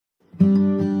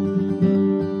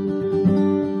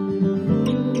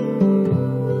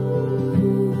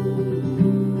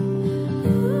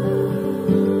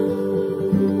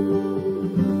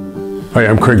Hi,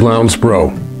 I'm Craig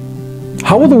Lounsbrough.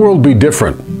 How will the world be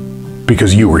different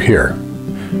because you were here?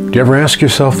 Do you ever ask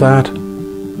yourself that?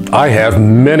 I have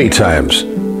many times.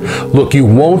 Look, you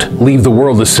won't leave the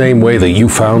world the same way that you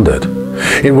found it.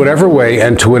 In whatever way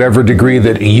and to whatever degree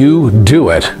that you do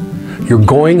it, you're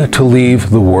going to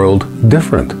leave the world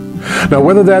different. Now,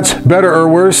 whether that's better or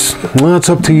worse, well, it's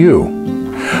up to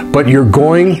you. But you're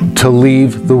going to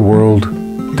leave the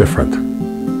world different.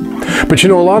 But you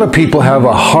know, a lot of people have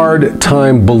a hard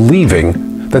time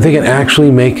believing that they can actually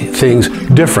make things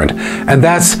different. And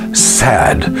that's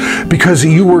sad, because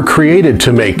you were created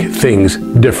to make things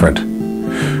different.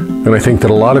 And I think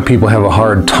that a lot of people have a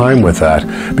hard time with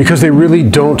that because they really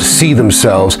don't see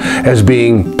themselves as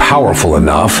being powerful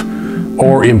enough,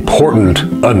 or important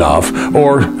enough,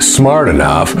 or smart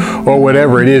enough, or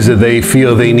whatever it is that they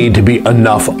feel they need to be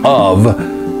enough of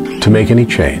to make any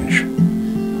change.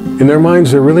 In their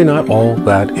minds, they're really not all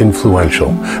that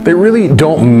influential. They really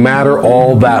don't matter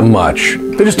all that much.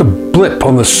 They're just a blip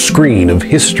on the screen of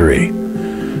history.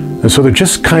 And so they're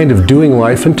just kind of doing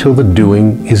life until the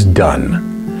doing is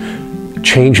done.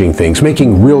 Changing things,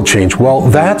 making real change, well,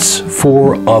 that's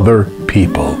for other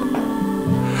people.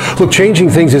 Look,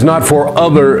 changing things is not for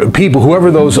other people,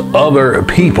 whoever those other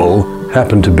people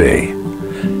happen to be.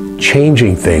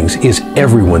 Changing things is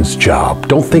everyone's job.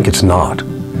 Don't think it's not.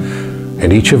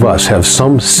 And each of us have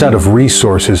some set of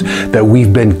resources that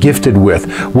we've been gifted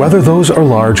with, whether those are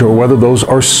large or whether those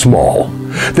are small,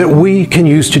 that we can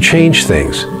use to change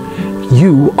things.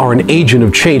 You are an agent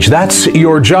of change. That's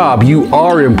your job. You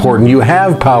are important. You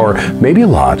have power. Maybe a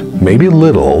lot, maybe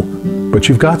little, but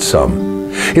you've got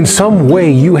some. In some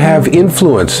way, you have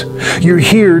influence. You're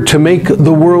here to make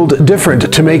the world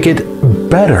different, to make it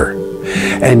better.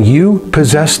 And you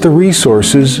possess the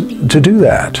resources to do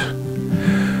that.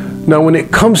 Now, when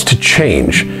it comes to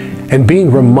change and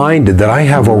being reminded that I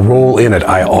have a role in it,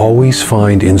 I always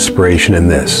find inspiration in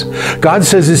this. God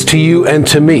says this to you and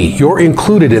to me. You're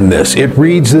included in this. It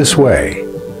reads this way.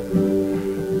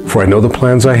 For I know the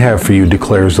plans I have for you,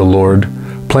 declares the Lord,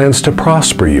 plans to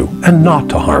prosper you and not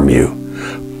to harm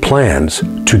you, plans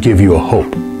to give you a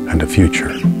hope and a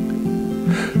future.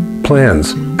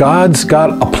 Plans. God's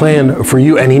got a plan for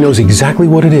you, and He knows exactly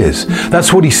what it is.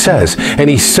 That's what He says, and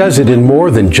He says it in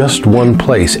more than just one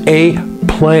place. A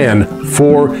plan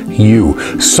for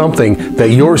you. Something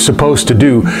that you're supposed to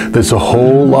do that's a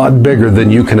whole lot bigger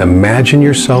than you can imagine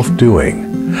yourself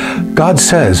doing. God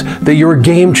says that you're a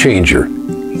game changer.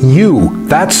 You.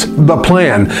 That's the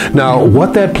plan. Now,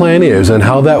 what that plan is and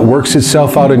how that works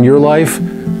itself out in your life,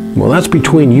 well, that's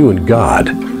between you and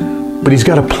God. But He's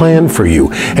got a plan for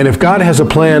you. And if God has a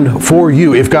plan for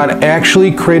you, if God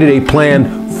actually created a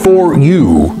plan for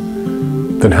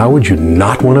you, then how would you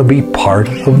not want to be part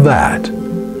of that?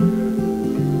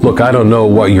 Look, I don't know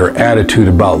what your attitude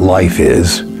about life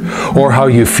is, or how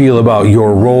you feel about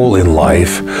your role in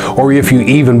life, or if you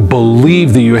even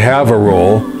believe that you have a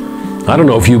role. I don't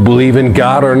know if you believe in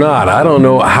God or not. I don't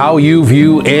know how you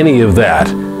view any of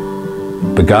that.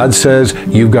 But God says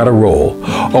you've got a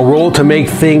role to make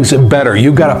things better.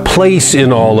 You've got a place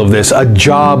in all of this, a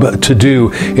job to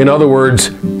do. In other words,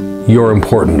 you're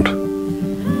important.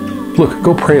 Look,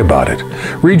 go pray about it.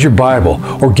 Read your Bible,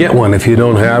 or get one if you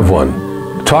don't have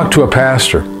one. Talk to a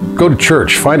pastor. Go to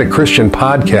church. Find a Christian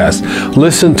podcast.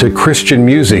 Listen to Christian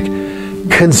music.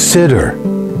 Consider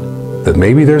that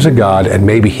maybe there's a God, and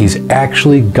maybe He's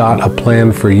actually got a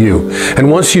plan for you.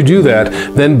 And once you do that,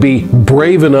 then be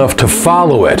brave enough to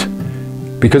follow it,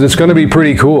 because it's going to be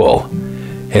pretty cool.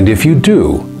 And if you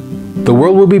do, the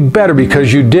world will be better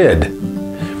because you did.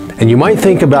 And you might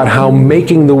think about how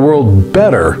making the world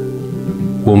better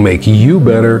will make you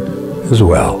better as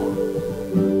well.